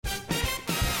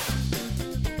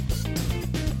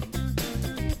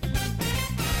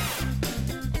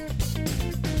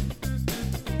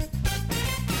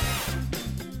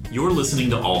You're listening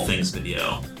to All Things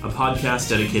Video, a podcast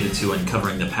dedicated to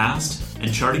uncovering the past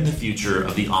and charting the future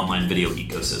of the online video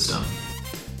ecosystem.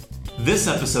 This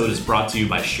episode is brought to you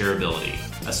by Shareability,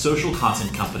 a social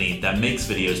content company that makes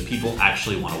videos people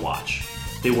actually want to watch.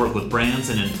 They work with brands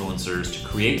and influencers to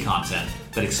create content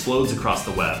that explodes across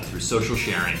the web through social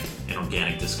sharing and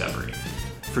organic discovery.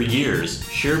 For years,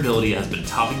 Shareability has been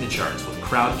topping the charts with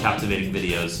crowd-captivating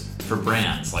videos for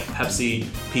brands like Pepsi,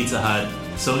 Pizza Hut,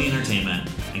 Sony Entertainment,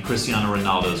 and Cristiano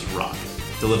Ronaldo's Rock,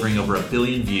 delivering over 1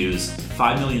 billion views,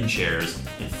 5 million shares,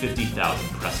 and 50,000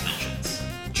 press mentions.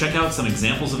 Check out some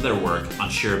examples of their work on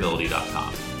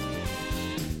shareability.com.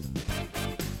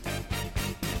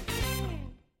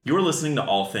 You're listening to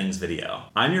All Things Video.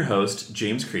 I'm your host,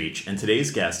 James Creech, and today's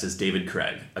guest is David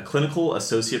Craig, a clinical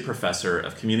associate professor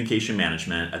of communication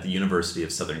management at the University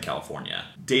of Southern California.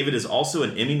 David is also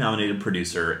an Emmy-nominated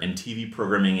producer and TV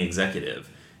programming executive,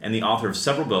 and the author of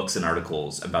several books and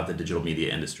articles about the digital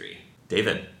media industry.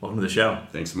 David, welcome to the show.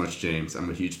 Thanks so much, James. I'm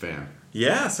a huge fan.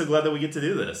 Yeah, so glad that we get to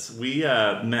do this. We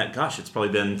met, it's probably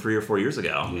been 3 or 4 years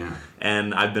ago. Yeah.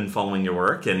 And I've been following your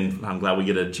work, and I'm glad we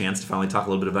get a chance to finally talk a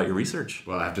little bit about your research.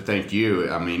 Well, I have to thank you.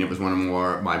 I mean, it was one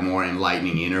of my more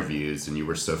enlightening interviews, and you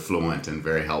were so fluent and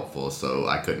very helpful, so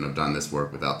I couldn't have done this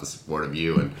work without the support of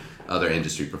you and other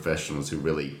industry professionals who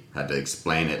really had to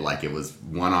explain it like it was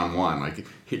one-on-one. Like,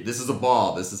 this is a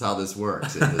ball, this is how this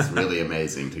works. It was really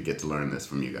amazing to get to learn this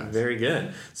from you guys. Very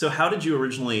good. So how did you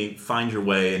originally find your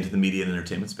way into the media and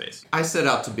entertainment space? I set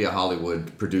out to be a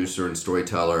Hollywood producer and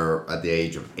storyteller at the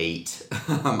age of 8.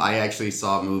 I actually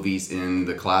saw movies in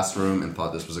the classroom and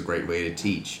thought this was a great way to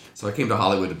teach. So I came to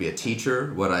Hollywood to be a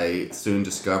teacher. What I soon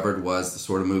discovered was the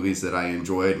sort of movies that I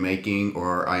enjoyed making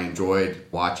or I enjoyed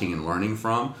watching and learning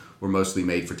from were mostly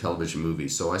made for television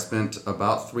movies. So I spent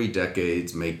about 3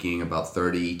 decades making about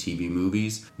 30 TV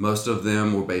movies. Most of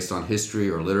them were based on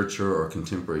history or literature or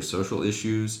contemporary social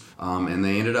issues. And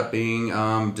they ended up being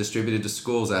distributed to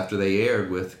schools after they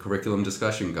aired with curriculum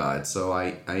discussion guides. So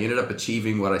I ended up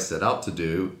achieving what I set out to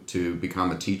do, to become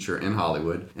a teacher in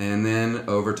Hollywood. And then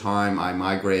over time, I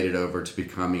migrated over to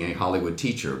becoming a Hollywood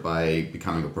teacher by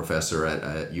becoming a professor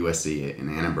at USC in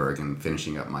Annenberg and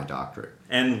finishing up my doctorate.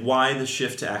 And why the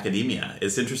shift to academia?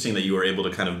 It's interesting that you were able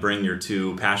to kind of bring your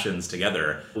two passions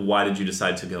together. Why did you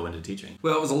decide to go into teaching?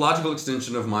 Well, it was a logical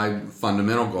extension of my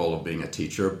fundamental goal of being a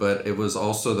teacher, but it was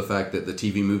also the fact that the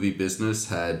TV movie business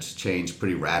had changed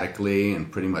pretty radically and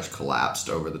pretty much collapsed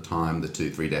over the time, the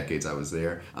 2-3 decades I was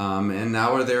there. And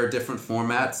now there are different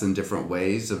formats and different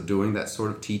ways of doing that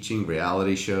sort of teaching,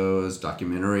 reality shows,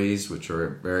 documentaries, which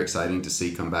are very exciting to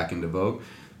see come back into vogue.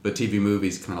 But TV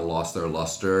movies kind of lost their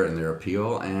luster and their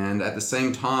appeal. And at the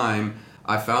same time,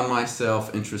 I found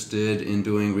myself interested in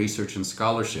doing research and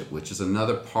scholarship, which is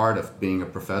another part of being a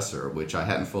professor, which I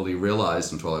hadn't fully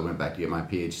realized until I went back to get my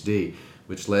PhD,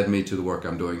 which led me to the work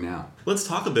I'm doing now. Let's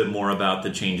talk a bit more about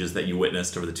the changes that you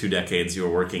witnessed over the 2 decades you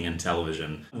were working in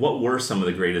television. What were some of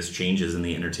the greatest changes in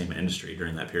the entertainment industry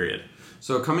during that period?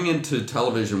 So coming into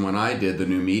television, when I did, the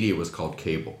new media was called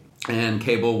cable. And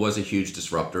cable was a huge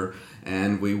disruptor,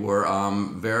 and we were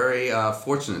very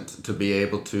fortunate to be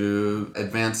able to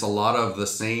advance a lot of the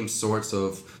same sorts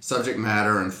of subject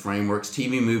matter and frameworks.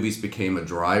 TV movies became a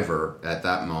driver at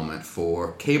that moment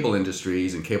for cable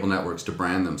industries and cable networks to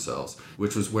brand themselves,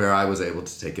 which was where I was able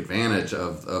to take advantage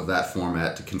of that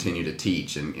format to continue to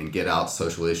teach and get out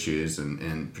social issues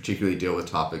and particularly deal with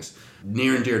topics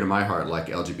near and dear to my heart, like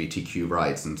LGBTQ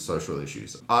rights and social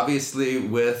issues. Obviously,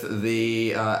 with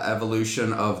the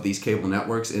evolution of these cable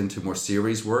networks into more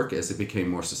series work, as it became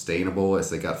more sustainable,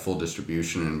 as they got full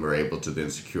distribution and were able to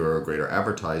then secure greater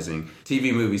advertising,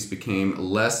 TV movies became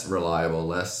less reliable,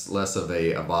 less of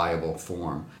a viable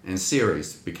form, and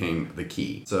series became the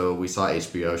key. So we saw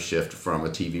HBO shift from a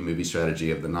TV movie strategy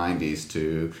of the 90s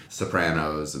to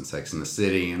Sopranos and Sex and the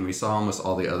City, and we saw almost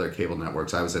all the other cable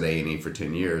networks. I was at A&E for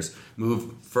 10 years,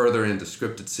 move further into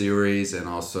scripted series and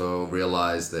also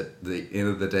realize that at the end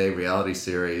of the day, reality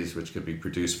series, which could be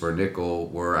produced for a nickel,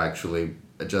 were actually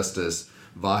just as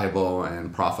viable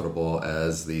and profitable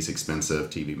as these expensive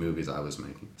TV movies I was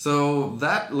making. So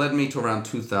that led me to around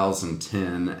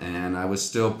 2010, and I was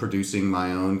still producing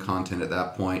my own content at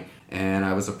that point. And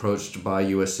I was approached by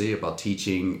USC about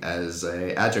teaching as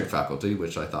an adjunct faculty,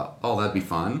 which I thought, oh, that'd be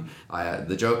fun.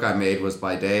 The joke I made was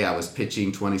by day I was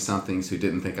pitching 20-somethings who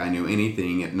didn't think I knew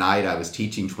anything. At night I was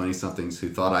teaching 20-somethings who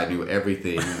thought I knew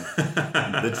everything.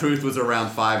 The truth was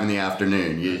around 5 in the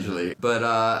afternoon usually.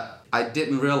 But I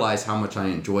didn't realize how much I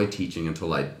enjoyed teaching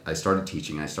until I started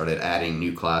teaching. I started adding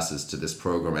new classes to this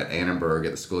program at Annenberg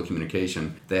at the School of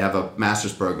Communication. They have a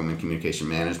master's program in communication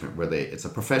management where it's a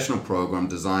professional program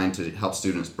designed to help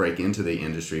students break into the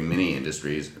industry, many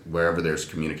industries, wherever there's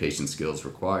communication skills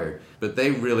required. But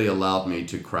they really allowed me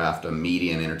to craft a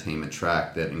media and entertainment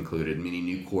track that included many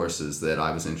new courses that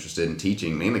I was interested in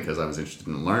teaching, mainly because I was interested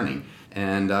in learning.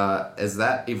 And as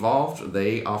that evolved,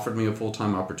 they offered me a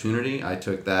full-time opportunity. I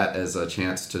took that as a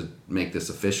chance to make this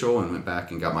official and went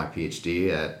back and got my PhD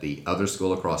at the other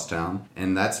school across town.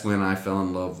 And that's when I fell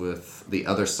in love with the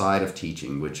other side of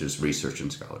teaching, which is research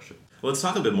and scholarship. Well, let's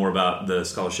talk a bit more about the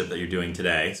scholarship that you're doing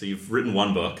today. So you've written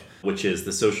one book, which is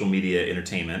The Social Media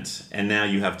Entertainment, and now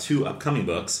you have two upcoming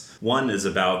books. One is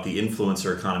about the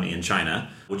influencer economy in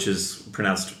China, which is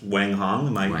pronounced Wang Hong.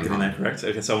 Am I getting that correct?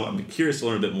 Okay, so I'm curious to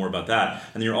learn a bit more about that.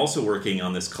 And then you're also working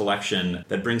on this collection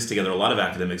that brings together a lot of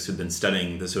academics who've been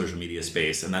studying the social media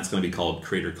space, and that's going to be called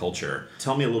Creator Culture.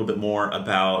 Tell me a little bit more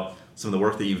about some of the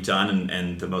work that you've done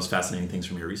and the most fascinating things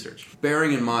from your research.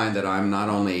 Bearing in mind that I'm not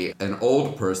only an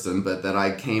old person, but that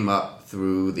I came up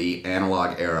through the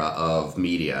analog era of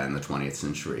media in the 20th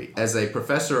century. As a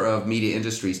professor of media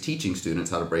industries teaching students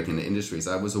how to break into industries,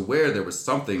 I was aware there was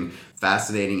something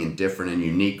fascinating and different and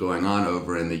unique going on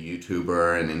over in the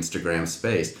YouTuber and Instagram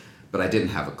space, but I didn't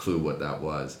have a clue what that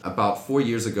was. About 4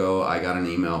 years ago, I got an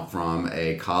email from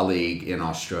a colleague in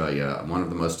Australia, one of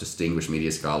the most distinguished media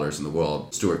scholars in the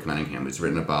world, Stuart Cunningham, who's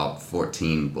written about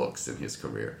 14 books in his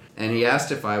career. And he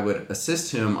asked if I would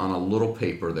assist him on a little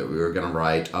paper that we were going to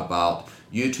write about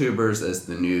YouTubers as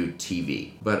the new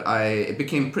TV. But it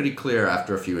became pretty clear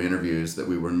after a few interviews that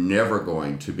we were never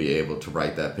going to be able to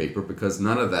write that paper because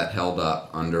none of that held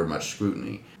up under much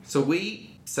scrutiny. So we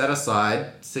set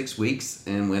aside 6 weeks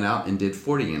and went out and did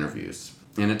 40 interviews.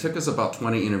 And it took us about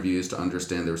 20 interviews to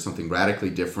understand there was something radically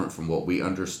different from what we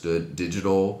understood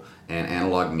digital and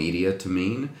analog media to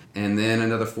mean. And then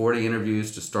another 40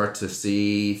 interviews to start to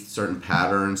see certain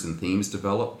patterns and themes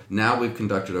develop. Now we've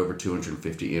conducted over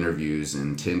 250 interviews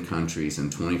in 10 countries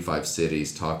and 25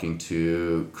 cities, talking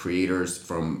to creators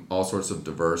from all sorts of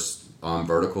diverse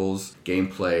verticals, game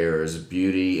players,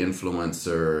 beauty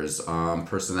influencers,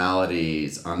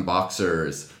 personalities,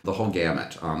 unboxers, the whole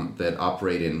gamut that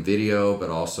operate in video, but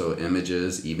also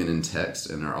images, even in text,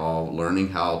 and are all learning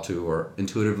how to or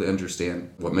intuitively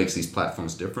understand what makes these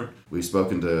platforms different. We've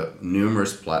spoken to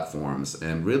numerous platforms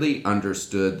and really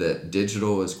understood that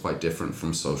digital is quite different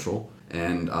from social.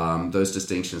 And those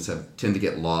distinctions tend to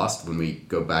get lost when we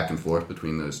go back and forth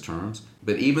between those terms.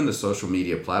 But even the social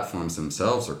media platforms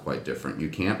themselves are quite different. You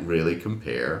can't really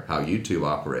compare how YouTube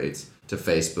operates to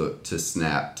Facebook, to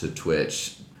Snap, to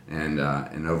Twitch, and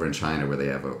over in China where they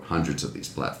have hundreds of these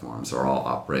platforms are all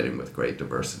operating with great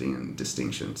diversity and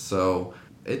distinction. So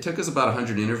it took us about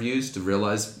 100 interviews to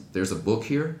realize there's a book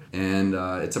here, and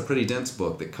it's a pretty dense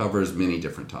book that covers many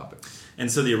different topics. And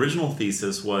so the original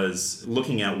thesis was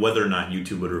looking at whether or not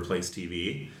YouTube would replace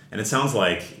TV. And it sounds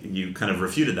like you kind of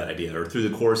refuted that idea, or through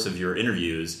the course of your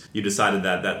interviews, you decided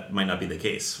that that might not be the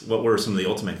case. What were some of the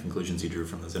ultimate conclusions you drew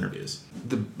from those interviews?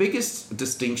 The biggest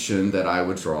distinction that I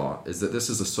would draw is that this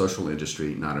is a social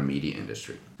industry, not a media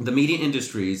industry. The media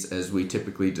industries, as we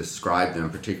typically describe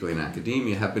them, particularly in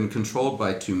academia, have been controlled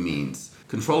by two means.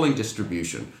 Controlling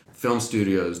distribution. Film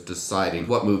studios deciding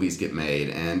what movies get made,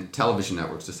 and television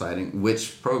networks deciding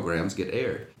which programs get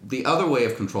aired. The other way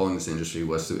of controlling this industry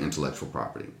was through intellectual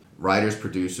property. Writers,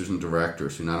 producers, and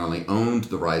directors who not only owned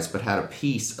the rights but had a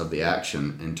piece of the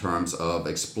action in terms of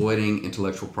exploiting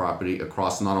intellectual property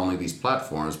across not only these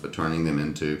platforms but turning them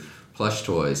into plush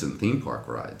toys and theme park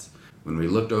rides. When we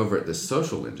looked over at this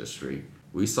social industry,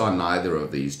 we saw neither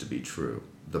of these to be true.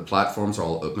 The platforms are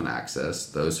all open access.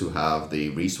 Those who have the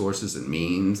resources and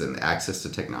means and access to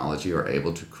technology are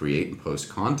able to create and post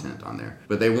content on there.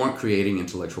 But they weren't creating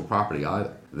intellectual property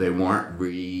either. They weren't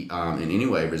in any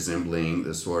way resembling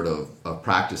the sort of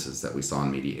practices that we saw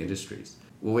in media industries.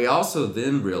 Well, we also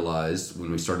then realized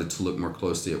when we started to look more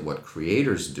closely at what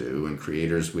creators do, and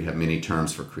creators, we have many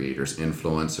terms for creators: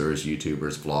 influencers,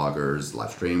 YouTubers, vloggers, live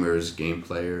streamers, game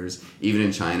players. Even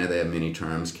in China, they have many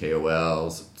terms: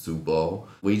 KOLs, Zubo.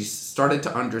 We started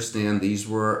to understand these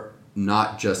were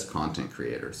not just content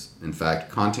creators. In fact,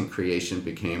 content creation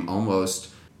became almost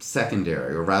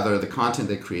secondary, or rather the content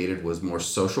they created was more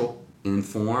social in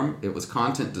form. It was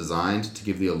content designed to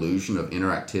give the illusion of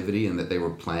interactivity and that they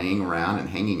were playing around and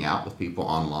hanging out with people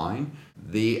online.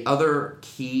 The other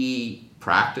key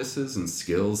practices and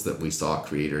skills that we saw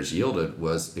creators yielded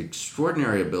was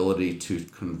extraordinary ability to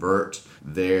convert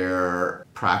their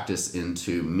practice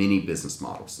into mini business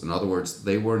models. In other words,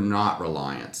 they were not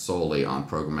reliant solely on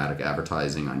programmatic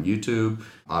advertising on YouTube.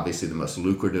 Obviously, the most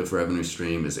lucrative revenue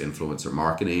stream is influencer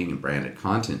marketing and branded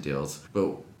content deals.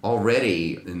 But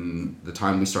already in the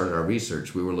time we started our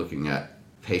research, we were looking at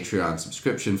Patreon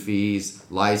subscription fees,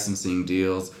 licensing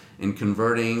deals, and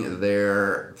converting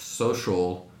their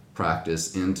social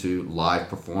practice into live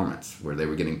performance, where they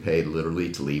were getting paid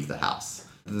literally to leave the house.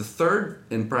 The third,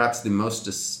 and perhaps the most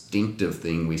distinctive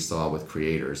thing we saw with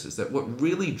creators, is that what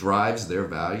really drives their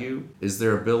value is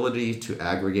their ability to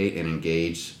aggregate and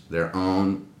engage their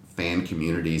own fan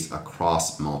communities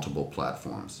across multiple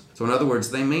platforms. So in other words,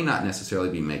 they may not necessarily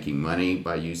be making money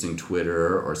by using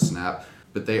Twitter or Snap,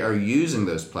 but they are using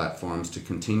those platforms to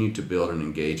continue to build and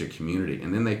engage a community.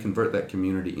 And then they convert that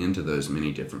community into those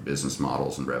many different business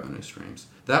models and revenue streams.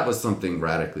 That was something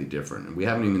radically different. And we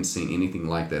haven't even seen anything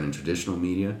like that in traditional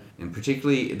media. And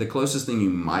particularly, the closest thing you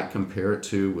might compare it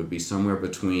to would be somewhere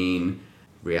between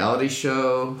reality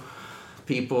show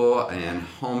people and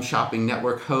home shopping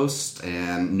network hosts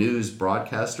and news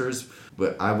broadcasters.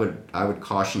 But I would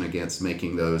caution against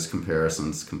making those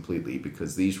comparisons completely,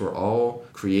 because these were all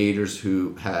creators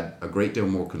who had a great deal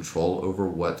more control over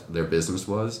what their business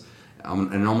was,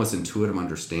 an almost intuitive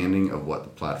understanding of what the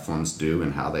platforms do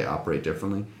and how they operate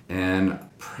differently, and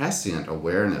prescient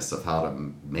awareness of how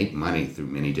to make money through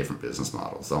many different business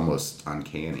models, almost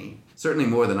uncanny. Certainly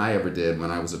more than I ever did when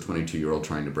I was a 22-year-old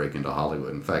trying to break into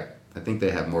Hollywood. In fact, I think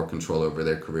they have more control over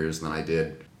their careers than I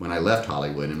did when I left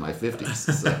Hollywood in my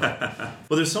 50s. So.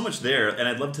 Well, there's so much there, and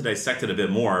I'd love to dissect it a bit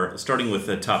more, starting with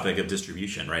the topic of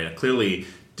distribution, right? Clearly,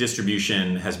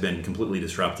 distribution has been completely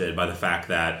disrupted by the fact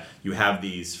that you have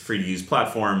these free-to-use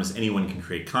platforms. Anyone can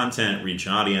create content, reach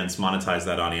an audience, monetize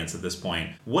that audience at this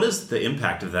point. What is the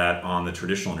impact of that on the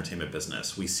traditional entertainment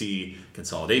business? We see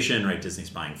consolidation, right? Disney's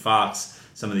buying Fox.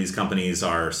 Some of these companies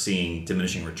are seeing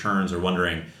diminishing returns or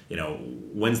wondering,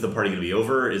 when's the party going to be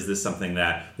over? Is this something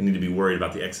that we need to be worried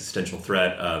about the existential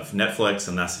threat of Netflix?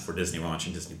 And that's if we're Disney, we're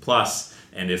launching Disney Plus.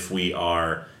 And if we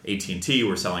are AT&T,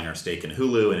 we're selling our stake in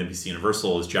Hulu, and NBC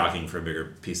Universal is jockeying for a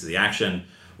bigger piece of the action.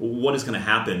 What is going to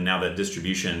happen now that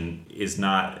distribution is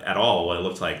not at all what it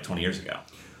looked like 20 years ago?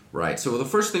 Right. So the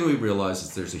first thing we realize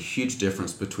is there's a huge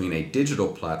difference between a digital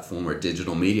platform or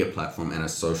digital media platform and a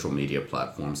social media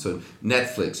platform. So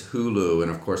Netflix, Hulu, and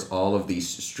of course all of these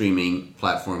streaming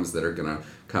platforms that are going to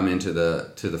come into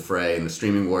the fray, and the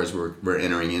streaming wars we're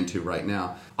entering into right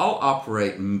now, all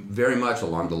operate very much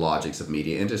along the logics of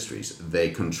media industries.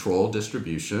 They control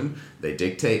distribution, they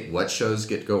dictate what shows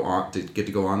get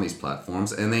to go on these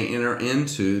platforms, and they enter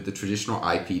into the traditional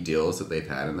IP deals that they've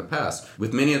had in the past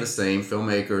with many of the same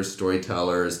filmmakers,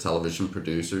 storytellers, television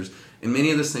producers, and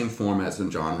many of the same formats and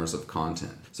genres of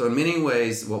content. So in many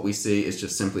ways, what we see is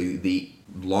just simply the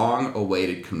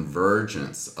long-awaited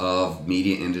convergence of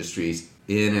media industries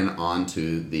in and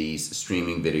onto these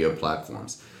streaming video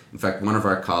platforms. In fact, one of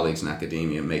our colleagues in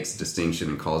academia makes a distinction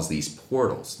and calls these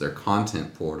portals, they're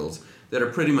content portals that are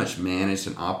pretty much managed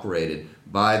and operated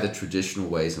by the traditional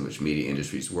ways in which media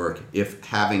industries work, if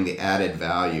having the added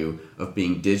value of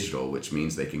being digital, which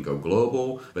means they can go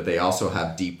global, but they also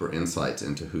have deeper insights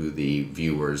into who the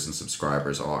viewers and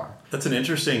subscribers are. That's an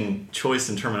interesting choice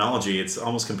in terminology. It's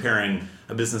almost comparing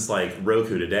a business like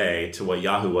Roku today to what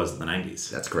Yahoo was in the 90s.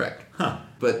 That's correct.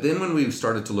 But then when we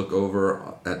started to look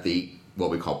over at what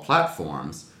we call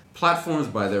platforms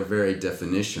by their very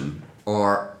definition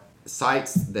are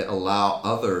sites that allow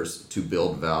others to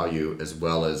build value as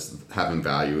well as having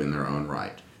value in their own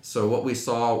right. So what we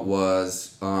saw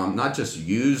was not just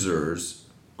users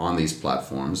on these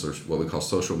platforms, or what we call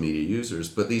social media users,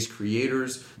 but these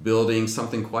creators building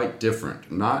something quite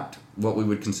different, not what we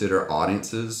would consider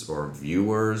audiences or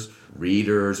viewers,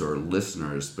 readers, or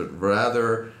listeners, but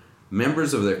rather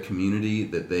members of their community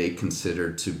that they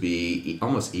consider to be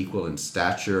almost equal in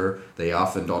stature. They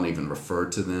often don't even refer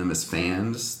to them as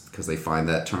fans because they find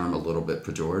that term a little bit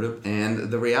pejorative.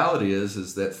 And the reality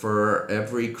is that for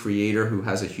every creator who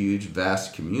has a huge,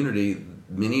 vast community,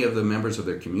 many of the members of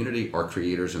their community are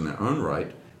creators in their own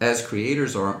right, as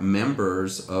creators are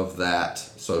members of that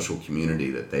social community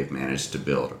that they've managed to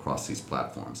build across these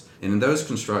platforms. And in those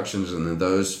constructions and in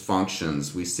those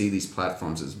functions, we see these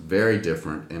platforms as very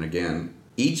different. And again,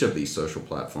 each of these social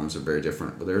platforms are very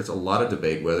different. But there's a lot of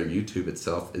debate whether YouTube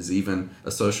itself is even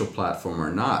a social platform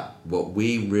or not. What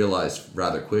we realized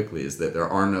rather quickly is that there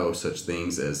are no such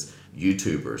things as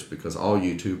YouTubers, because all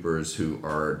YouTubers who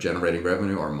are generating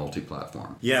revenue are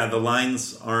multi-platform. Yeah, the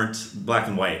lines aren't black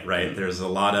and white, right? There's a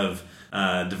lot of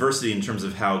diversity in terms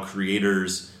of how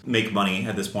creators make money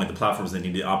at this point, the platforms they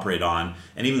need to operate on,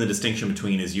 and even the distinction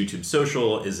between, is YouTube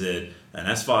social, is it an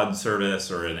SVOD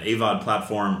service or an AVOD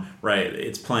platform, right?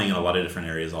 It's playing in a lot of different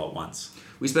areas all at once.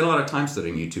 We spent a lot of time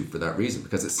studying YouTube for that reason,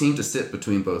 because it seemed to sit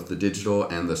between both the digital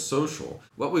and the social.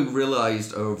 What we've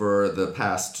realized over the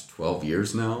past 12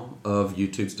 years now of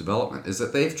YouTube's development is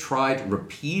that they've tried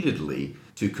repeatedly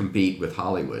to compete with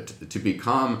Hollywood, to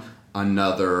become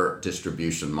another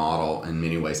distribution model, in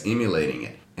many ways emulating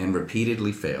it, and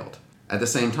repeatedly failed. At the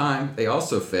same time, they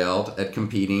also failed at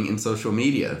competing in social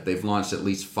media. They've launched at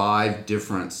least 5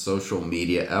 different social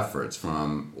media efforts,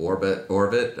 from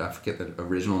Orbit, I forget the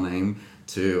original name,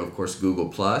 to, of course, Google+,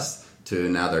 to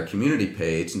now their community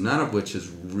page, none of which has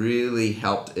really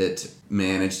helped it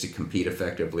manage to compete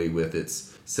effectively with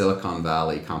its Silicon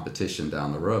Valley competition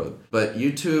down the road. But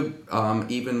YouTube,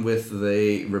 even with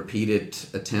the repeated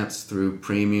attempts through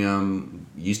premium,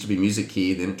 used to be Music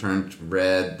Key, then it turned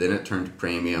red, then it turned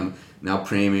premium, now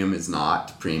premium is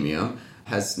not premium,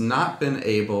 has not been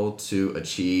able to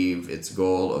achieve its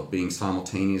goal of being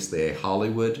simultaneously a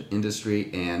Hollywood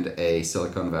industry and a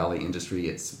Silicon Valley industry.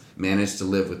 It's managed to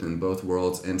live within both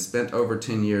worlds and spent over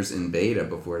 10 years in beta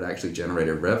before it actually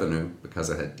generated revenue, because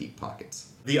it had deep pockets.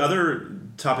 The other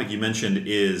topic you mentioned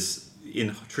is,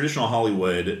 in traditional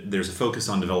Hollywood, there's a focus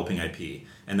on developing IP,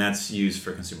 and that's used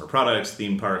for consumer products,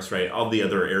 theme parks, right? All the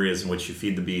other areas in which you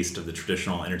feed the beast of the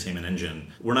traditional entertainment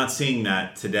engine. We're not seeing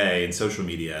that today in social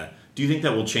media. Do you think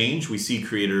that will change? We see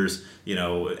creators,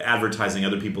 advertising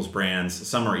other people's brands.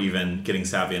 Some are even getting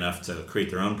savvy enough to create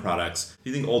their own products. Do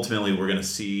you think ultimately we're going to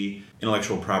see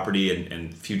intellectual property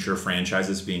and future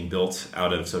franchises being built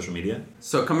out of social media?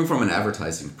 So coming from an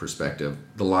advertising perspective,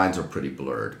 the lines are pretty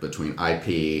blurred between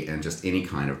IP and just any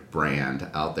kind of brand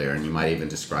out there. And you might even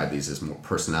describe these as more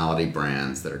personality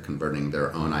brands that are converting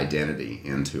their own identity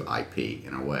into IP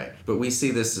in a way. But we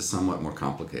see this as somewhat more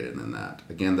complicated than that.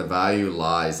 Again, the value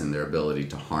lies in their ability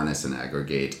to harness and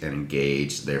aggregate and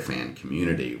engage their fan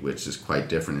community, which is quite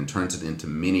different and turns it into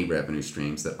many revenue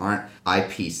streams that aren't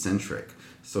IP-centric.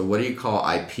 So what do you call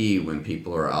IP when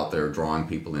people are out there drawing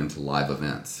people into live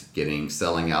events,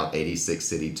 selling out 86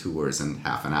 city tours in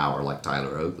half an hour like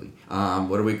Tyler Oakley?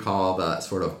 What do we call the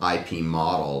sort of IP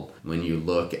model when you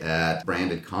look at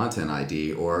branded content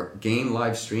ID or game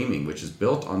live streaming, which is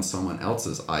built on someone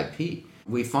else's IP?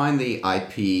 We find the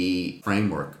IP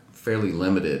framework fairly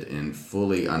limited in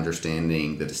fully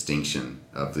understanding the distinction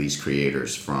of these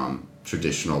creators from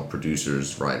traditional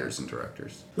producers, writers, and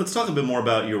directors. Let's talk a bit more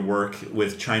about your work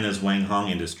with China's Wang Hong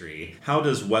industry. How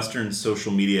does Western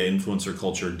social media influencer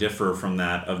culture differ from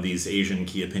that of these Asian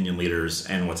key opinion leaders,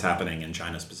 and what's happening in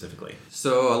China specifically?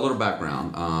 So a little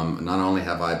background. Not only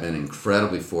have I been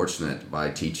incredibly fortunate by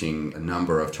teaching a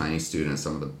number of Chinese students,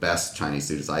 some of the best Chinese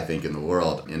students I think in the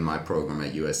world, in my program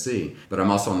at USC, but I'm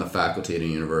also on the faculty at a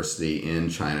university in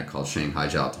China called Shanghai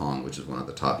Jiao Tong, which is one of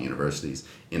the top universities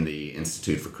in the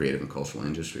Institute for Creative and Cultural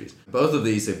Industries. Both of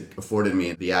these have afforded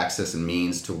me the access and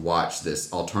means to watch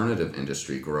this alternative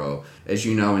industry grow. As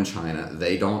you know, in China,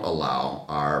 they don't allow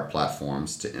our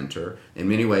platforms to enter. In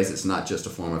many ways, it's not just a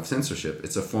form of censorship,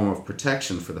 it's a form of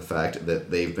protection for the fact that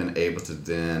they've been able to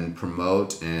then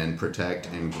promote and protect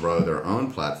and grow their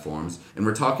own platforms. And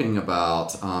we're talking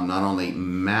about not only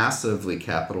massively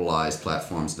capitalized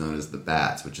platforms known as the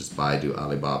BATs, which is Baidu,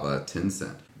 Alibaba,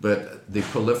 Tencent, but the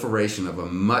proliferation of a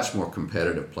much more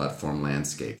competitive platform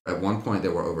landscape. At one point,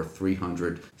 there were over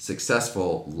 300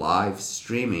 successful live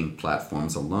streaming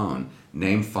platforms alone.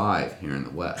 Name 5 here in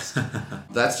the West.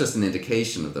 That's just an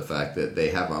indication of the fact that they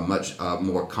have a much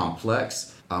more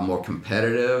complex, more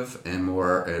competitive, and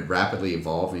more rapidly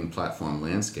evolving platform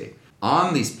landscape.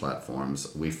 On these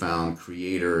platforms, we found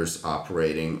creators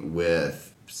operating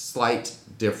with slight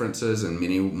differences and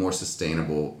many more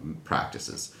sustainable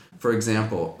practices. For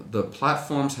example, the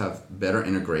platforms have better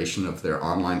integration of their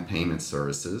online payment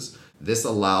services. This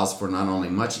allows for not only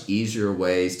much easier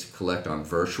ways to collect on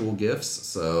virtual gifts,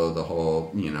 so the whole,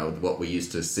 what we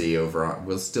used to see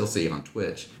we'll still see on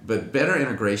Twitch, but better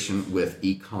integration with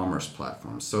e-commerce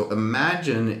platforms. So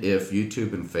imagine if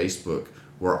YouTube and Facebook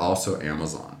were also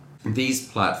Amazon. These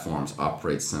platforms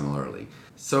operate similarly,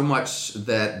 so much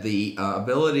that the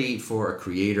ability for a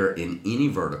creator in any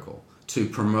vertical to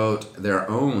promote their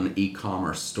own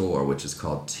e-commerce store, which is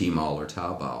called Tmall or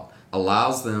Taobao,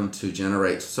 allows them to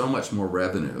generate so much more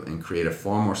revenue and create a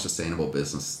far more sustainable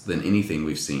business than anything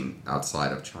we've seen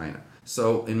outside of China.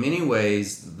 So in many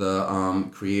ways, the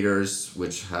creators,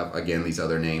 which have, again, these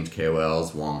other names,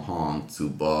 KOLs, Wang Hong,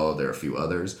 Zubo, there are a few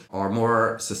others, are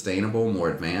more sustainable, more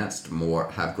advanced,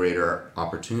 have greater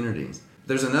opportunities.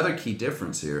 There's another key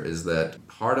difference here is that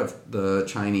part of the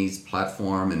Chinese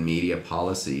platform and media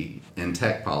policy and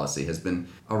tech policy has been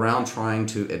around trying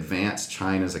to advance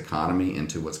China's economy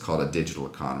into what's called a digital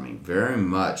economy, very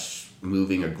much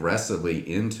moving aggressively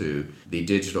into the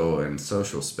digital and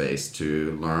social space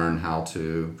to learn how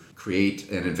to create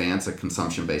and advance a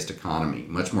consumption-based economy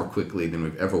much more quickly than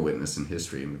we've ever witnessed in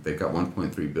history. And they've got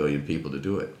 1.3 billion people to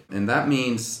do it. And that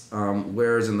means,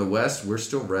 whereas in the West, we're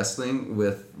still wrestling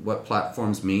with what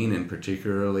platforms mean and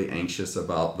particularly anxious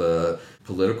about the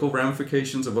political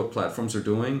ramifications of what platforms are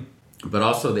doing, but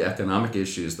also the economic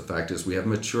issues. The fact is we have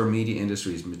mature media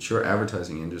industries, mature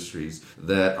advertising industries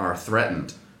that are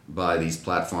threatened by these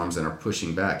platforms and are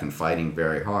pushing back and fighting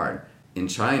very hard. In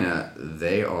China,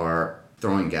 they are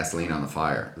throwing gasoline on the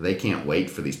fire. They can't wait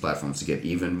for these platforms to get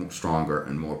even stronger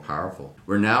and more powerful.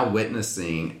 We're now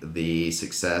witnessing the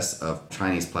success of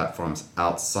Chinese platforms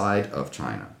outside of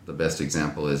China. The best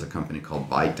example is a company called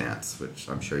ByteDance, which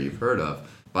I'm sure you've heard of.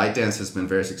 ByteDance has been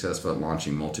very successful at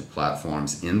launching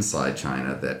multi-platforms inside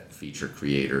China that feature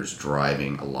creators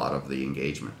driving a lot of the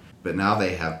engagement. But now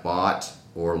they have bought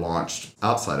or launched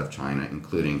outside of China,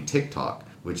 including TikTok,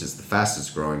 which is the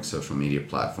fastest growing social media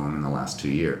platform in the last 2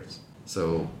 years.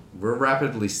 So we're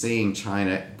rapidly seeing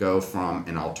China go from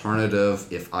an alternative,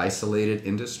 if isolated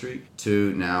industry,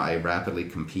 to now a rapidly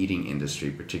competing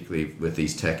industry, particularly with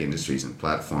these tech industries and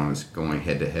platforms going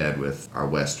head to head with our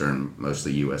Western,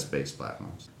 mostly US-based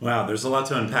platforms. Wow, there's a lot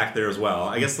to unpack there as well.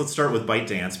 I guess let's start with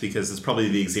ByteDance because it's probably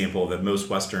the example that most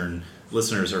Western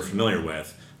listeners are familiar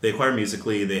with. They acquired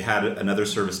Musical.ly, they had another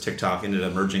service, TikTok, ended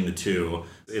up merging the two.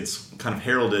 It's kind of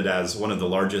heralded as one of the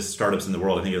largest startups in the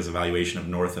world. I think it has a valuation of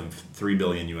north of $3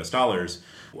 billion US.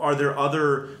 Are there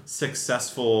other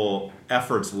successful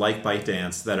efforts like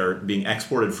ByteDance that are being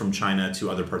exported from China to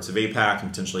other parts of APAC and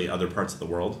potentially other parts of the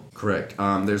world? Correct.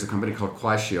 There's a company called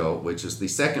Kuaishou, which is the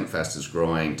second fastest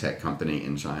growing tech company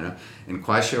in China. And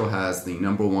Kuaishou has the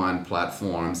number one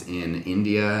platforms in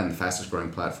India and the fastest growing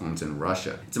platforms in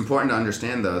Russia. It's important to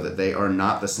understand, though, that they are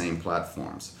not the same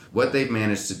platforms. What they've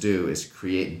managed to do is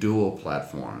create dual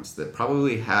platforms that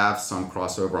probably have some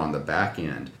crossover on the back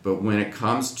end. But when it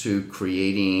comes to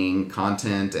creating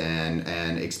content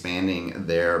and expanding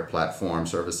their platform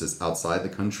services outside the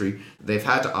country, they've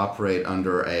had to operate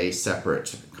under a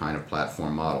separate kind of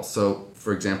platform model. So,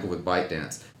 for example, with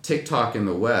ByteDance, TikTok in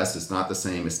the West is not the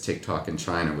same as TikTok in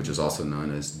China, which is also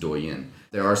known as Douyin.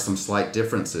 There are some slight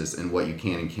differences in what you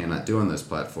can and cannot do on those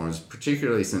platforms,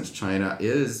 particularly since China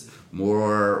is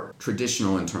more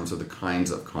traditional in terms of the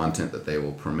kinds of content that they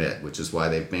will permit, which is why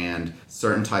they've banned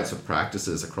certain types of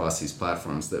practices across these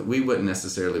platforms that we wouldn't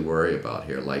necessarily worry about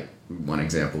here. Like one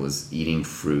example is eating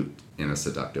fruit in a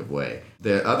seductive way.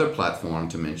 The other platform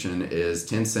to mention is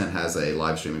Tencent has a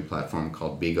live streaming platform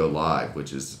called Bigo Live,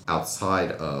 which is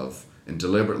outside of and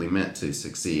deliberately meant to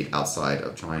succeed outside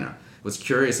of China. What's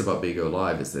curious about Bigo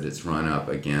Live is that it's run up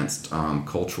against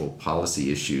cultural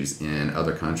policy issues in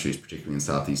other countries, particularly in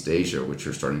Southeast Asia, which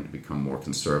are starting to become more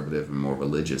conservative and more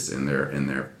religious in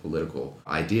their political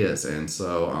ideas. And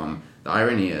so the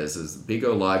irony is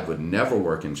Bigo Live would never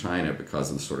work in China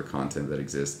because of the sort of content that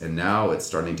exists. And now it's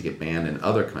starting to get banned in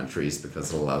other countries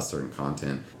because it allows certain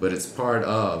content. But it's part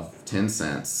of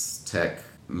Tencent's tech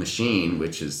machine,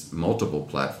 which is multiple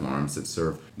platforms that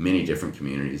serve many different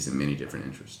communities and many different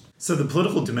interests. So the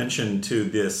political dimension to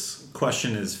this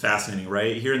question is fascinating,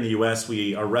 right? Here in the U.S.,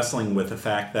 we are wrestling with the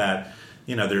fact that,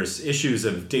 there's issues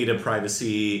of data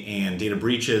privacy and data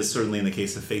breaches, certainly in the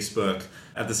case of Facebook.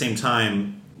 At the same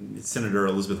time, Senator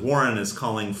Elizabeth Warren is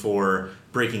calling for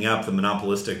breaking up the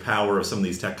monopolistic power of some of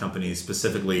these tech companies,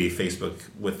 specifically Facebook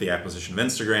with the acquisition of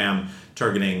Instagram,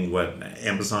 targeting what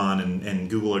Amazon and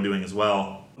Google are doing as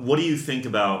well. What do you think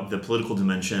about the political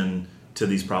dimension to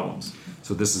these problems?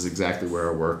 So this is exactly where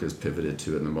our work is pivoted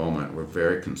to in the moment. We're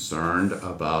very concerned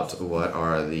about what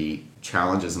are the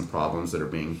challenges and problems that are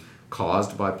being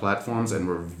caused by platforms, and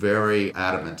we're very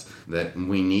adamant that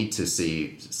we need to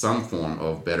see some form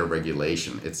of better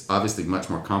regulation. It's obviously much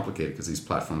more complicated because these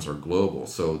platforms are global.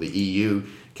 So the EU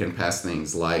can pass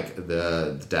things like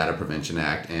the Data Prevention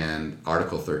Act and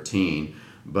Article 13,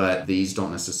 but these don't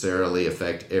necessarily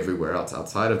affect everywhere else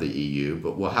outside of the EU,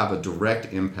 but will have a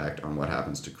direct impact on what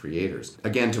happens to creators.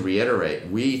 Again, to reiterate,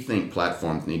 we think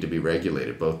platforms need to be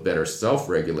regulated, both better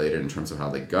self-regulated in terms of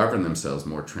how they govern themselves,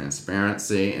 more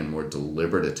transparency and more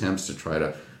deliberate attempts to try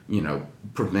to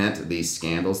prevent these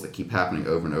scandals that keep happening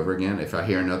over and over again. If I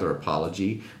hear another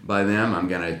apology by them, I'm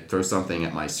going to throw something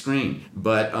at my screen.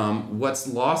 But what's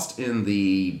lost in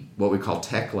what we call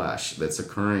techlash that's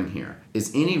occurring here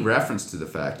is any reference to the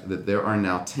fact that there are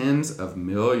now tens of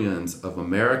millions of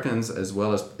Americans, as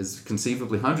well as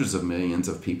conceivably hundreds of millions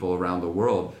of people around the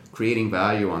world creating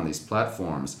value on these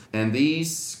platforms. And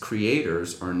these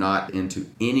creators are not into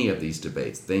any of these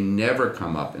debates. They never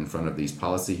come up in front of these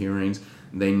policy hearings.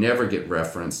 They never get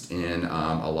referenced in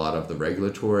a lot of the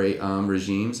regulatory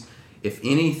regimes. If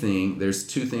anything, there's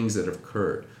two things that have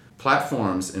occurred.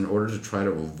 Platforms, in order to try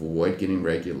to avoid getting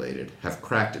regulated, have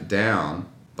cracked down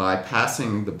by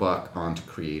passing the buck on to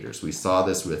creators. We saw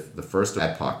this with the first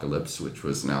adpocalypse, which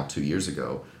was now 2 years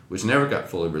ago, which never got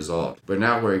fully resolved. But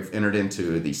now we've entered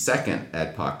into the second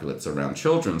adpocalypse around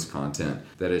children's content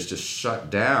that has just shut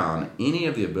down any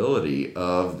of the ability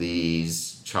of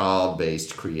these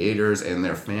child-based creators and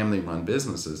their family-run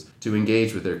businesses to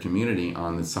engage with their community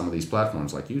on some of these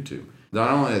platforms like YouTube.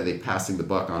 Not only are they passing the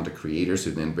buck on to creators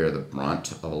who then bear the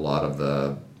brunt of a lot of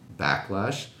the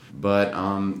backlash, but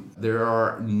there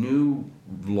are new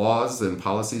laws and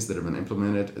policies that have been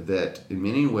implemented that in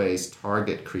many ways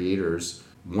target creators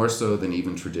more so than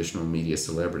even traditional media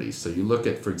celebrities. So you look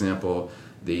at, for example,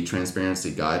 the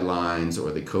transparency guidelines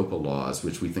or the COPPA laws,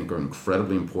 which we think are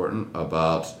incredibly important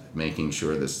about making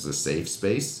sure this is a safe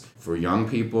space for young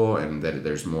people and that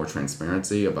there's more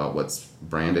transparency about what's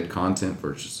branded content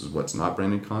versus what's not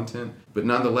branded content. But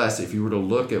nonetheless, if you were to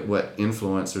look at what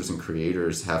influencers and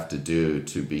creators have to do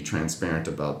to be transparent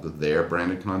about their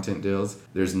branded content deals,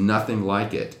 there's nothing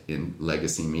like it in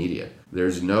legacy media.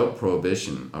 There's no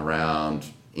prohibition around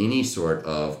any sort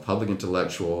of public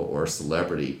intellectual or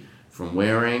celebrity from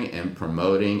wearing and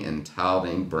promoting and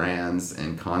touting brands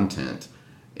and content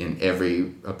in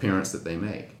every appearance that they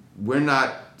make. We're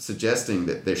not suggesting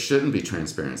that there shouldn't be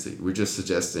transparency. We're just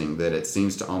suggesting that it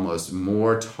seems to almost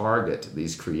more target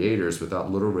these creators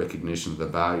without little recognition of the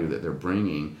value that they're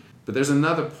bringing. But there's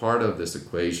another part of this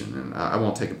equation, and I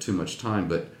won't take up too much time,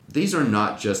 but these are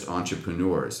not just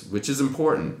entrepreneurs, which is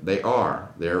important. They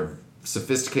are. They're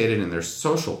sophisticated and they're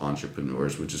social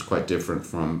entrepreneurs, which is quite different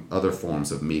from other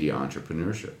forms of media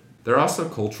entrepreneurship. They're also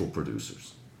cultural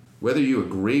producers. Whether you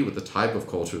agree with the type of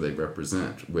culture they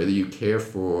represent, whether you care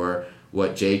for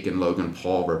what Jake and Logan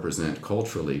Paul represent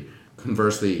culturally,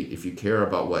 conversely, if you care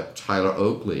about what Tyler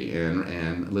Oakley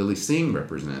and Lily Singh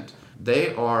represent,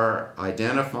 they are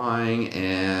identifying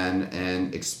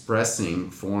and expressing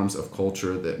forms of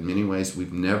culture that in many ways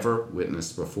we've never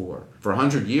witnessed before. For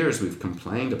 100 years, we've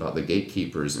complained about the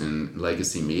gatekeepers in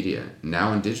legacy media,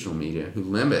 now in digital media, who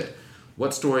limit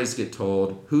what stories get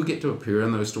told, who get to appear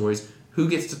in those stories, who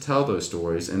gets to tell those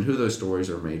stories, and who those stories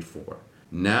are made for.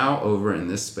 Now, over in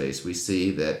this space, we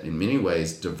see that in many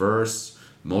ways, diverse,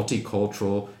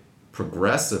 multicultural,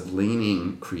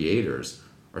 progressive-leaning creators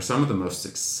are some of the most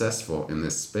successful in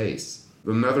this space.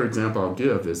 Another example I'll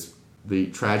give is the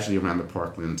tragedy around the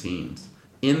Parkland teens.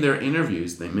 In their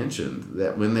interviews, they mentioned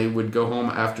that when they would go home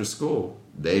after school,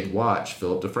 they'd watch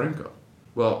Philip DeFranco.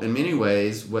 Well, in many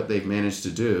ways, what they've managed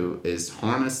to do is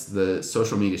harness the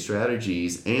social media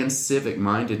strategies and civic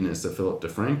mindedness of Philip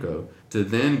DeFranco to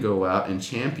then go out and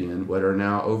champion what are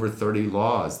now over 30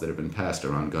 laws that have been passed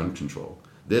around gun control.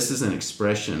 This is an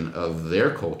expression of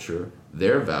their culture,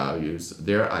 their values,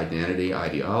 their identity,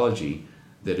 ideology,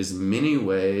 that has in many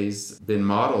ways been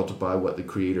modeled by what the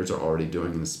creators are already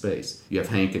doing in the space. You have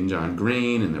Hank and John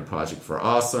Green and their Project for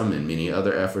Awesome and many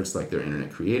other efforts like their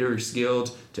Internet Creators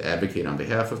Guild to advocate on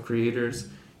behalf of creators.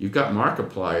 You've got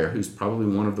Markiplier, who's probably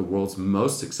one of the world's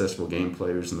most successful game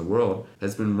players in the world,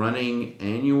 has been running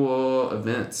annual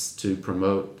events to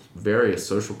promote various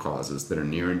social causes that are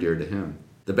near and dear to him.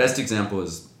 The best example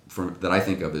that I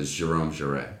think of is Jerome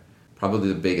Jarre. Probably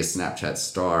the biggest Snapchat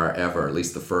star ever, at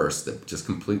least the first, that just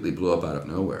completely blew up out of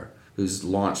nowhere, who's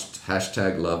launched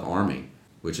 #LoveArmy,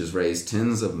 which has raised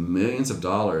tens of millions of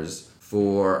dollars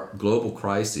for global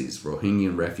crises,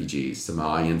 Rohingya refugees,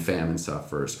 Somalian famine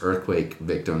sufferers, earthquake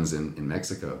victims in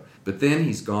Mexico. But then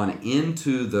he's gone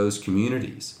into those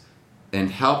communities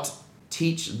and helped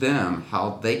teach them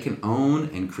how they can own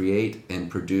and create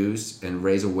and produce and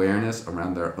raise awareness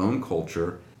around their own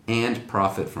culture and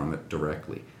profit from it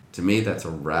directly. To me, that's a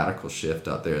radical shift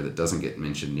out there that doesn't get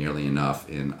mentioned nearly enough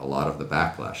in a lot of the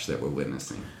backlash that we're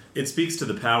witnessing. It speaks to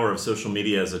the power of social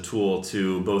media as a tool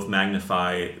to both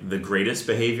magnify the greatest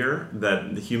behavior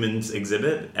that humans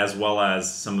exhibit as well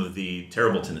as some of the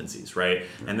terrible tendencies, right?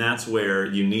 And that's where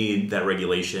you need that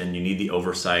regulation, you need the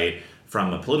oversight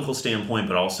from a political standpoint,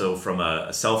 but also from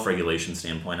a self-regulation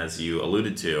standpoint, as you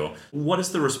alluded to. What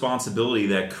is the responsibility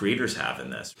that creators have in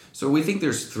this? So we think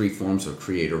there's three forms of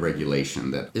creator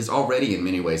regulation that is already in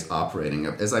many ways operating.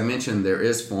 As I mentioned, there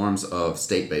is forms of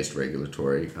state-based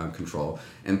regulatory control,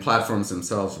 and platforms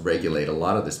themselves regulate a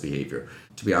lot of this behavior.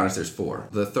 To be honest, there's four.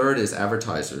 The third is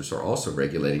advertisers are also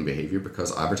regulating behavior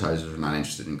because advertisers are not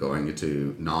interested in going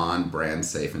into non-brand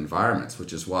safe environments,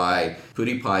 which is why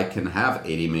PewDiePie can have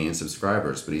 80 million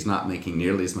subscribers, but he's not making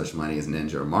nearly as much money as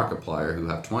Ninja or Markiplier, who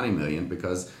have 20 million,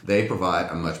 because they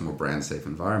provide a much more brand safe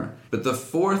environment. But the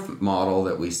fourth model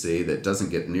that we see that doesn't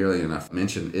get nearly enough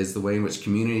mention is the way in which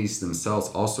communities themselves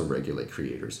also regulate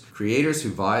creators. Creators who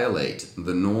violate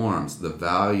the norms, the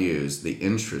values, the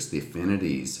interests, the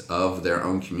affinities of their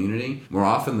own community, more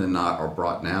often than not, are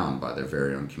brought down by their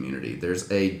very own community.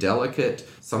 There's a delicate,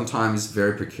 sometimes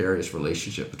very precarious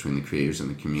relationship between the creators and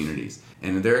the communities.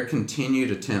 And their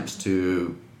continued attempts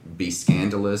to be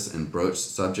scandalous and broach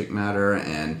subject matter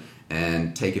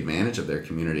and take advantage of their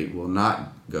community will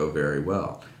not go very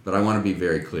well. But I want to be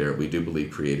very clear. We do believe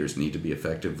creators need to be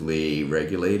effectively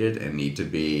regulated and need to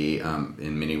be,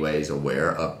 in many ways,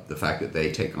 aware of the fact that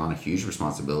they take on a huge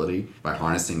responsibility by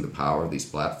harnessing the power of these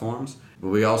platforms. But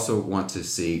we also want to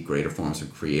see greater forms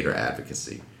of creator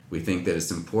advocacy. We think that it's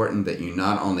important that you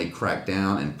not only crack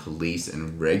down and police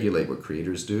and regulate what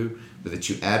creators do, but that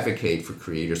you advocate for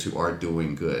creators who are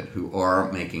doing good, who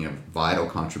are making a vital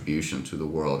contribution to the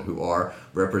world, who are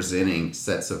representing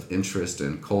sets of interest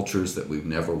and cultures that we've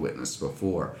never witnessed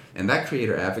before. And that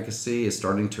creator advocacy is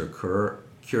starting to occur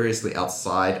curiously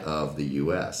outside of the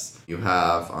US. You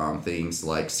have things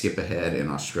like Skip Ahead in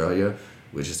Australia,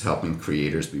 which is helping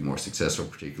creators be more successful,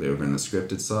 particularly over in the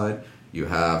scripted side. You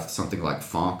have something like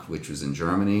Fonk, which was in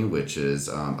Germany, which is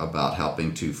about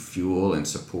helping to fuel and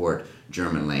support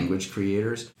German language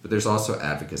creators. But there's also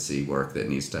advocacy work that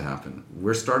needs to happen.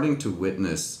 We're starting to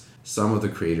witness some of the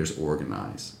creators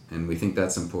organize, and we think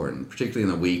that's important, particularly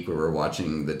in the week where we're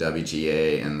watching the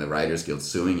WGA and the Writers Guild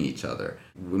suing each other.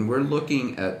 When we're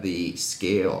looking at the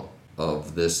scale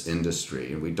of this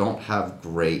industry, and we don't have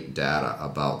great data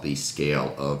about the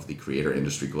scale of the creator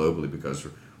industry globally because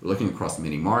we're looking across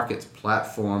many markets,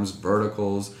 platforms,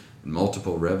 verticals, and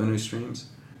multiple revenue streams.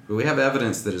 But we have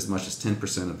evidence that as much as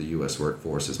 10% of the US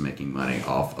workforce is making money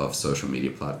off of social media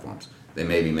platforms. They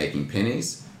may be making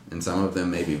pennies, and some of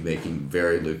them may be making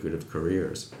very lucrative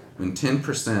careers. When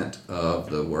 10%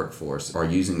 of the workforce are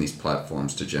using these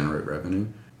platforms to generate revenue,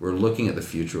 we're looking at the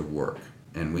future of work.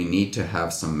 And we need to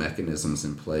have some mechanisms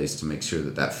in place to make sure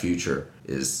that that future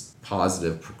is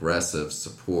positive, progressive,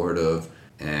 supportive,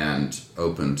 and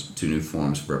opened to new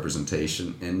forms of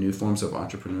representation and new forms of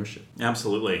entrepreneurship.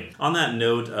 Absolutely. On that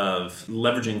note of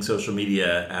leveraging social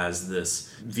media as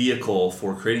this vehicle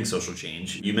for creating social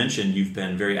change, you mentioned you've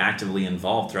been very actively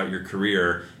involved throughout your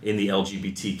career in the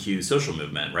LGBTQ social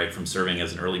movement, right? From serving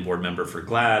as an early board member for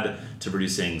GLAAD to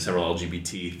producing several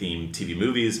LGBT-themed TV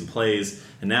movies and plays,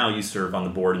 and now you serve on the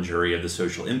board and jury of the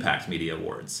Social Impact Media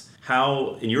Awards.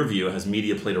 How, in your view, has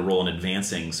media played a role in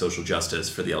advancing social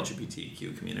justice for the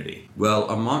LGBTQ community? Well,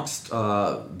 amongst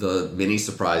the many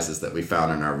surprises that we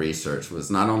found in our research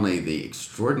was not only the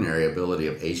extraordinary ability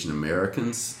of Asian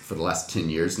Americans for the last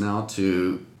 10 years now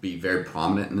to be very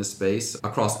prominent in this space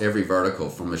across every vertical,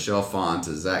 from Michelle Phan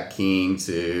to Zach King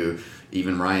to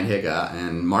even Ryan Higa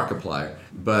and Markiplier.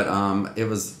 But it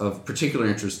was of particular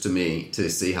interest to me to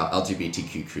see how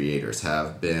LGBTQ creators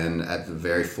have been at the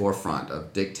very forefront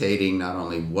of dictating not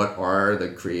only what are the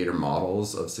creator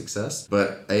models of success,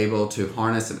 but able to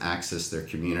harness and access their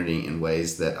community in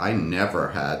ways that I never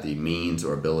had the means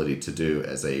or ability to do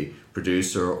as a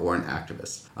producer or an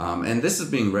activist. And this is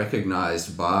being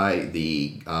recognized by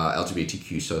the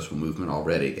LGBTQ social movement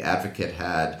already. The Advocate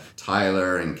had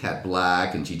Tyler and Kat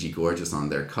Black and Gigi Gorgeous on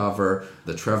their cover.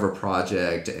 The Trevor Project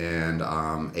and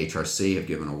HRC have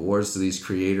given awards to these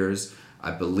creators.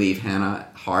 I believe Hannah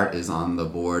Hart is on the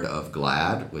board of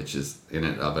GLAAD, which is in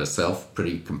and of itself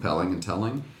pretty compelling and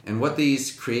telling. And what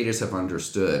these creators have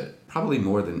understood, probably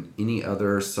more than any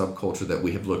other subculture that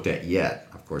we have looked at yet,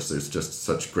 of course there's just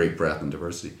such great breadth and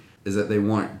diversity, is that they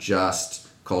weren't just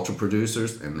cultural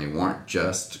producers and they weren't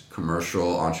just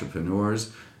commercial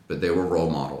entrepreneurs, but they were role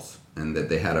models and that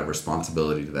they had a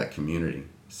responsibility to that community.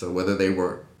 So whether they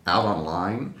were out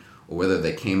online or whether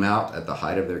they came out at the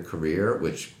height of their career,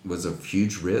 which was a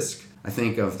huge risk, I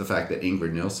think of the fact that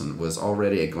Ingrid Nilsson was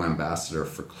already a Glambassador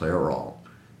for Clairol,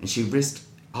 and she risked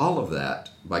all of that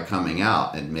by coming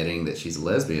out, admitting that she's a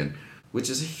lesbian, which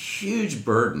is a huge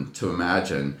burden to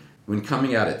imagine when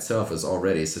coming out itself is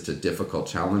already such a difficult,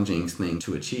 challenging thing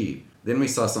to achieve. Then we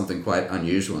saw something quite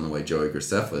unusual in the way Joey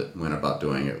Graceffa went about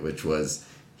doing it, which was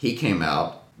he came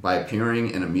out by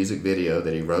appearing in a music video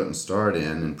that he wrote and starred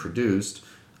in and produced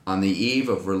on the eve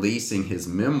of releasing his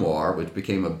memoir, which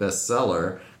became a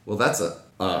bestseller. Well, that's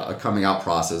a coming out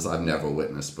process I've never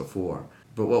witnessed before.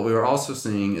 But what we were also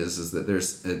seeing is that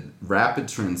there's a rapid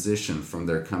transition from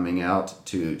their coming out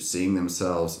to seeing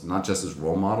themselves not just as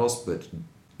role models, but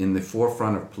in the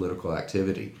forefront of political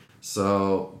activity.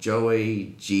 So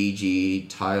Joey, Gigi,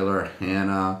 Tyler,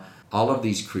 Hannah, all of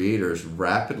these creators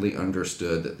rapidly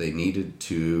understood that they needed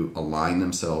to align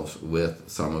themselves with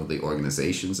some of the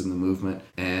organizations in the movement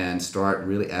and start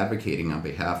really advocating on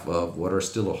behalf of what are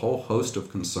still a whole host of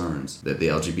concerns that the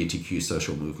LGBTQ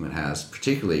social movement has,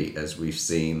 particularly as we've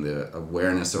seen the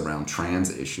awareness around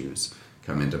trans issues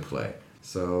come into play.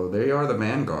 So they are the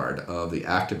vanguard of the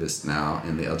activists now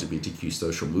in the LGBTQ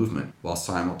social movement, while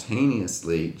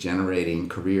simultaneously generating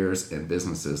careers and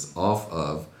businesses off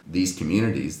of these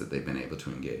communities that they've been able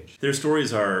to engage. Their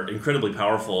stories are incredibly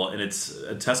powerful, and it's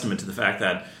a testament to the fact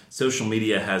that social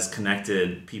media has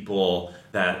connected people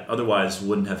that otherwise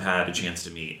wouldn't have had a chance to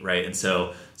meet, right? And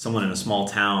so someone in a small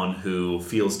town who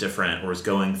feels different or is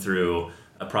going through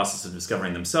a process of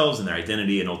discovering themselves and their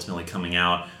identity and ultimately coming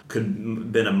out could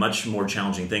have been a much more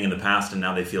challenging thing in the past, and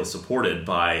now they feel supported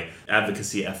by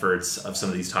advocacy efforts of some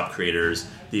of these top creators,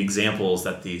 the examples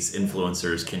that these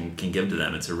influencers can give to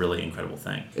them. It's a really incredible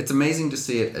thing. It's amazing to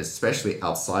see it, especially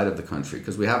outside of the country,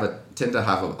 because we tend to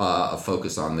have a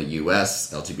focus on the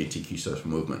U.S. LGBTQ social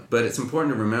movement. But it's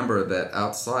important to remember that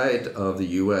outside of the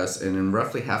U.S. and in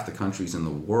roughly half the countries in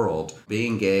the world,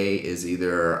 being gay is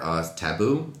either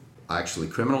taboo, actually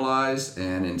criminalized,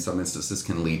 and in some instances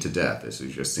can lead to death, as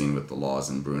we've just seen with the laws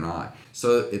in Brunei.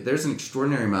 So there's an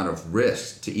extraordinary amount of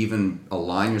risk to even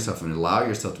align yourself and allow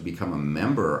yourself to become a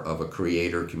member of a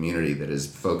creator community that is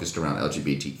focused around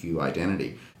LGBTQ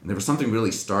identity. And there was something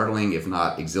really startling, if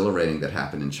not exhilarating, that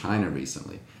happened in China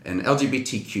recently. And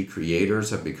LGBTQ creators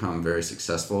have become very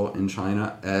successful in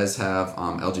China, as have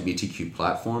LGBTQ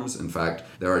platforms. In fact,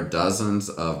 there are dozens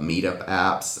of meetup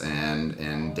apps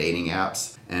and dating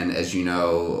apps. And as you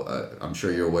know, I'm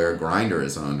sure you're aware, Grindr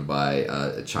is owned by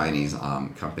a Chinese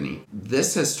company.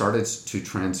 This has started to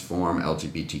transform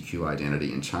LGBTQ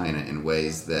identity in China in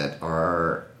ways that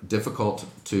are difficult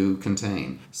to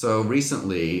contain. So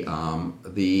recently,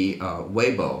 the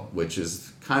Weibo, which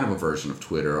is kind of a version of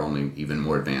Twitter, only even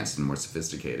more advanced and more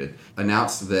sophisticated,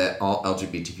 announced that all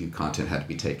LGBTQ content had to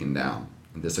be taken down.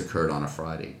 And this occurred on a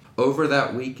Friday. Over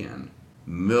that weekend,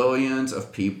 millions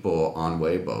of people on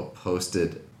Weibo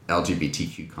posted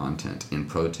LGBTQ content in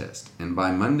protest. And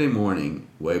by Monday morning,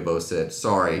 Weibo said,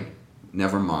 sorry,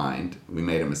 never mind, we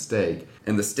made a mistake.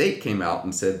 And the state came out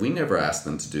and said, we never asked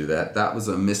them to do that. That was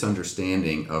a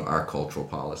misunderstanding of our cultural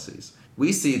policies.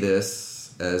 We see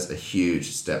this as a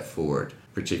huge step forward,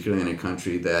 particularly in a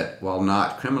country that, while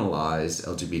not criminalized,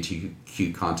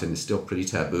 LGBTQ content is still pretty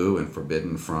taboo and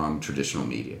forbidden from traditional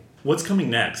media. What's coming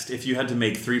next? If you had to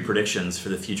make 3 predictions for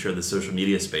the future of the social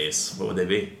media space, what would they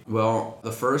be? Well,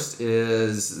 the first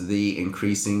is the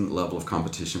increasing level of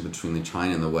competition between the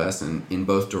China and the West, and in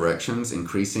both directions.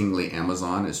 Increasingly,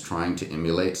 Amazon is trying to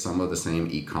emulate some of the same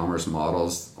e-commerce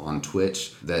models on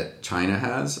Twitch that China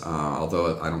has,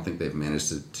 although I don't think they've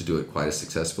managed to do it quite as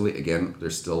successfully. Again,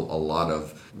 there's still a lot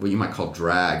of what you might call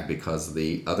drag because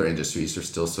the other industries are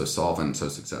still so solvent and so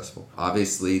successful.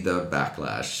 Obviously, the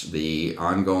backlash, the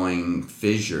ongoing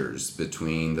fissures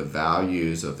between the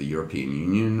values of the European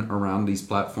Union around these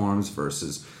platforms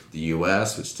versus the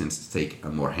US, which tends to take a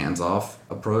more hands-off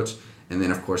approach, and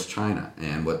then of course China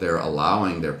and what they're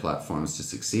allowing their platforms to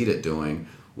succeed at doing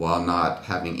while not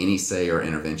having any say or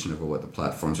intervention over what the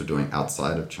platforms are doing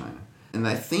outside of China. And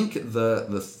I think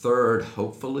the third,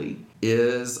 hopefully,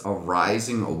 is a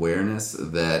rising awareness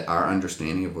that our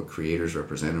understanding of what creators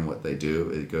represent and what they do,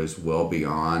 it goes well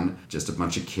beyond just a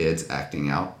bunch of kids acting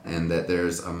out, and that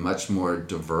there's a much more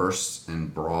diverse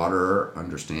and broader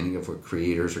understanding of what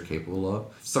creators are capable of.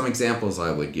 Some examples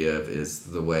I would give is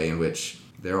the way in which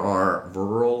there are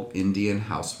rural Indian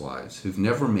housewives who've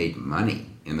never made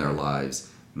money in their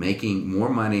lives, making more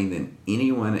money than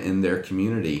anyone in their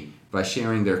community by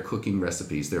sharing their cooking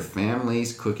recipes, their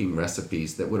family's cooking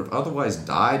recipes that would have otherwise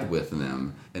died with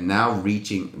them, and now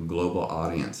reaching global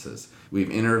audiences.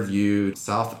 We've interviewed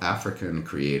South African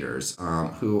creators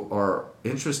who are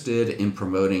interested in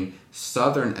promoting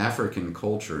Southern African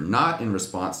culture, not in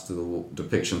response to the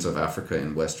depictions of Africa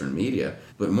in Western media,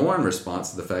 but more in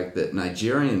response to the fact that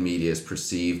Nigerian media is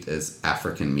perceived as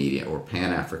African media or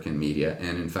Pan-African media.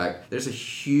 And in fact, there's a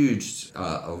huge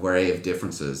array of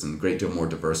differences and a great deal more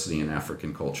diversity in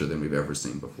African culture than we've ever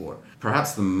seen before.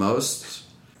 Perhaps the most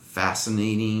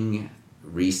fascinating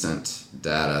recent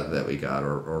data that we got,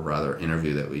 or rather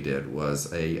interview that we did, was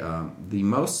some of the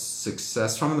most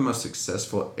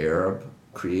successful Arab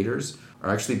creators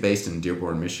are actually based in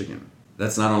Dearborn, Michigan.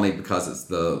 That's not only because it's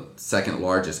the second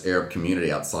largest Arab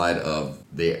community outside of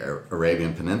the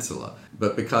Arabian Peninsula,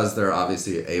 but because they're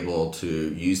obviously able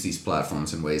to use these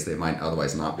platforms in ways they might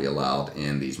otherwise not be allowed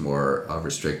in these more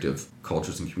restrictive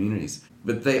cultures and communities.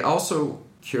 But they also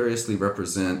curiously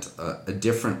represent a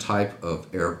different type of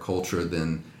Arab culture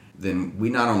than we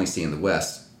not only see in the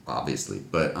West, obviously,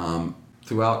 but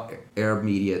throughout Arab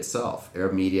media itself.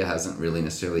 Arab media hasn't really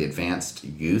necessarily advanced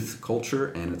youth culture,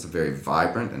 and it's a very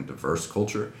vibrant and diverse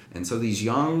culture. And so these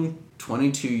young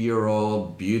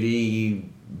 22-year-old beauty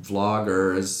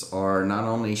vloggers are not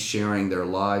only sharing their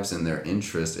lives and their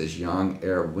interests as young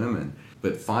Arab women,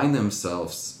 but find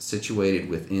themselves situated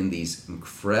within these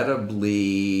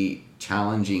incredibly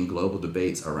challenging global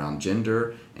debates around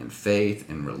gender and faith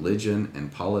and religion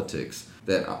and politics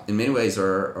that in many ways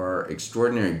are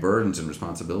extraordinary burdens and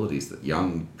responsibilities that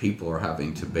young people are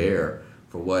having to bear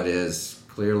for what is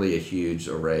clearly a huge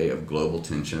array of global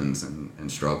tensions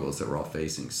and struggles that we're all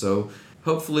facing. So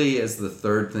hopefully, as the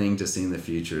third thing to see in the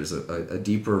future, is a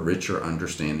deeper, richer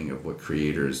understanding of what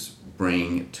creators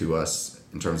bring to us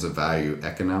in terms of value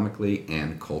economically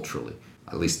and culturally.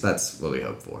 At least that's what we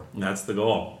hope for. That's the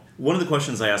goal. One of the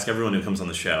questions I ask everyone who comes on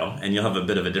the show, and you'll have a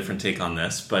bit of a different take on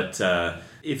this, but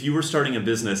if you were starting a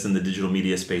business in the digital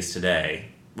media space today,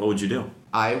 what would you do?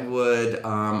 I would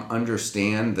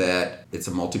understand that it's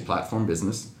a multi-platform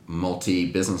business,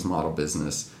 multi-business model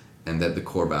business, and that the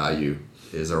core value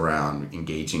is around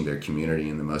engaging their community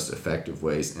in the most effective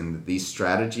ways. And these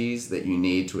strategies that you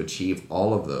need to achieve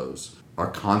all of those are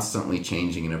constantly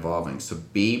changing and evolving. So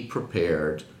be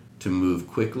prepared to move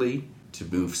quickly, to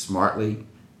move smartly,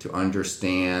 to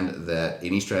understand that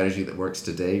any strategy that works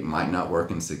today might not work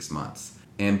in 6 months.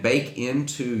 And bake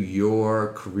into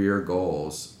your career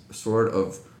goals sort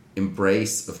of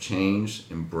embrace of change,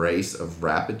 embrace of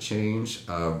rapid change,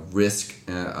 risk,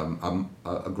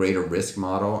 a greater risk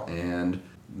model. And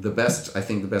the best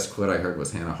quote I heard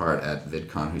was Hannah Hart at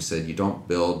VidCon, who said, "You don't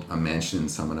build a mansion in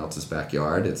someone else's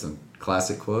backyard." It's a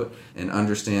classic quote. And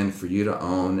understand, for you to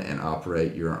own and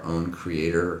operate your own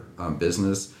creator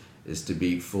business is to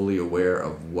be fully aware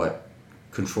of what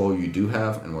control you do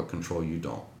have and what control you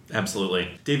don't. Absolutely.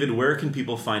 David, where can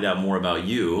people find out more about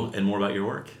you and more about your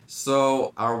work?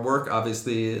 So our work,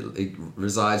 obviously, it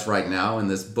resides right now in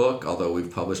this book, although we've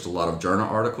published a lot of journal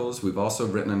articles. We've also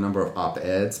written a number of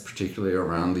op-eds, particularly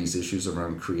around these issues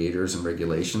around creators and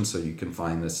regulation, so you can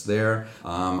find this there.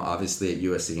 Obviously, at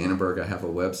USC Annenberg, I have a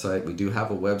website. We do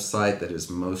have a website that is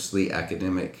mostly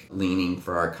academic leaning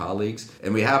for our colleagues.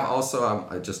 And we have also,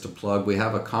 just to plug, we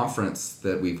have a conference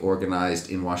that we've organized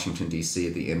in Washington, D.C.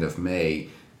 at the end of May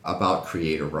about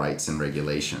creator rights and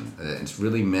regulation. It's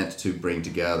really meant to bring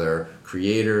together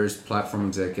creators, platform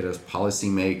executives,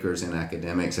 policymakers, and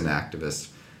academics and activists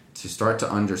to start to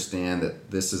understand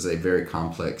that this is a very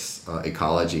complex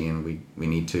ecology, and we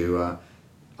need to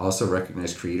also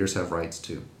recognize creators have rights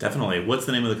too. Definitely. What's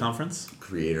the name of the conference?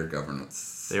 Creator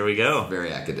Governance. There we go. It's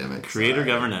very academic. Creator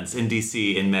Governance in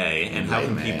DC in May. And how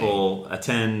can people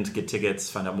attend, get tickets,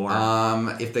 find out more?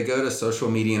 If they go to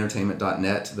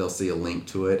socialmediaentertainment.net, they'll see a link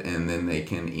to it, and then they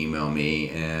can email me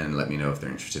and let me know if they're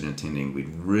interested in attending.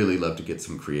 We'd really love to get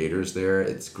some creators there.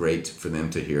 It's great for them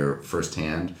to hear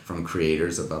firsthand from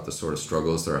creators about the sort of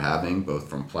struggles they're having, both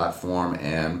from platform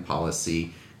and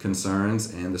policy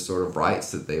concerns, and the sort of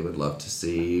rights that they would love to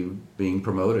see being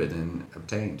promoted and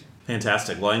obtained.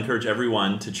 Fantastic. Well, I encourage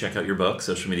everyone to check out your book,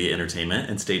 Social Media Entertainment,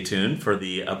 and stay tuned for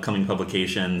the upcoming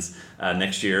publications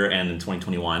next year and in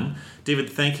 2021. David,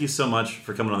 thank you so much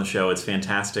for coming on the show. It's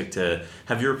fantastic to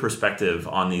have your perspective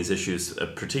on these issues,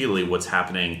 particularly what's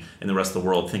happening in the rest of the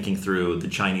world, thinking through the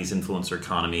Chinese influencer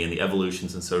economy and the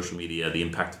evolutions in social media, the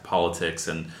impact of politics,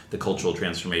 and the cultural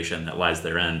transformation that lies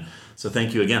therein. So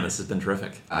thank you again. This has been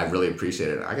terrific. I really appreciate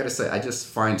it. I got to say, I just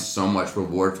find so much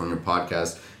reward from your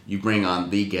podcast. You bring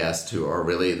on the guests who are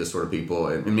really the sort of people,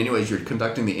 in many ways, you're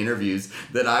conducting the interviews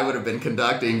that I would have been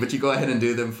conducting, but you go ahead and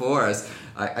do them for us.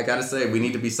 I got to say, we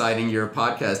need to be citing your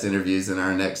podcast interviews in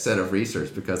our next set of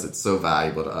research because it's so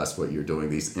valuable to us what you're doing,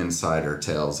 these insider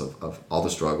tales of all the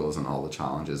struggles and all the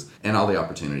challenges and all the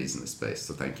opportunities in this space.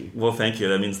 So thank you. Well, thank you.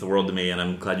 That means the world to me, and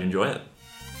I'm glad you enjoy it.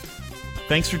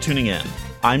 Thanks for tuning in.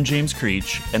 I'm James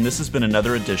Creech, and this has been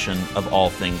another edition of All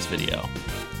Things Video.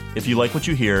 If you like what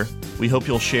you hear, we hope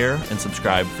you'll share and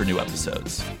subscribe for new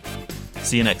episodes.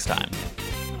 See you next time.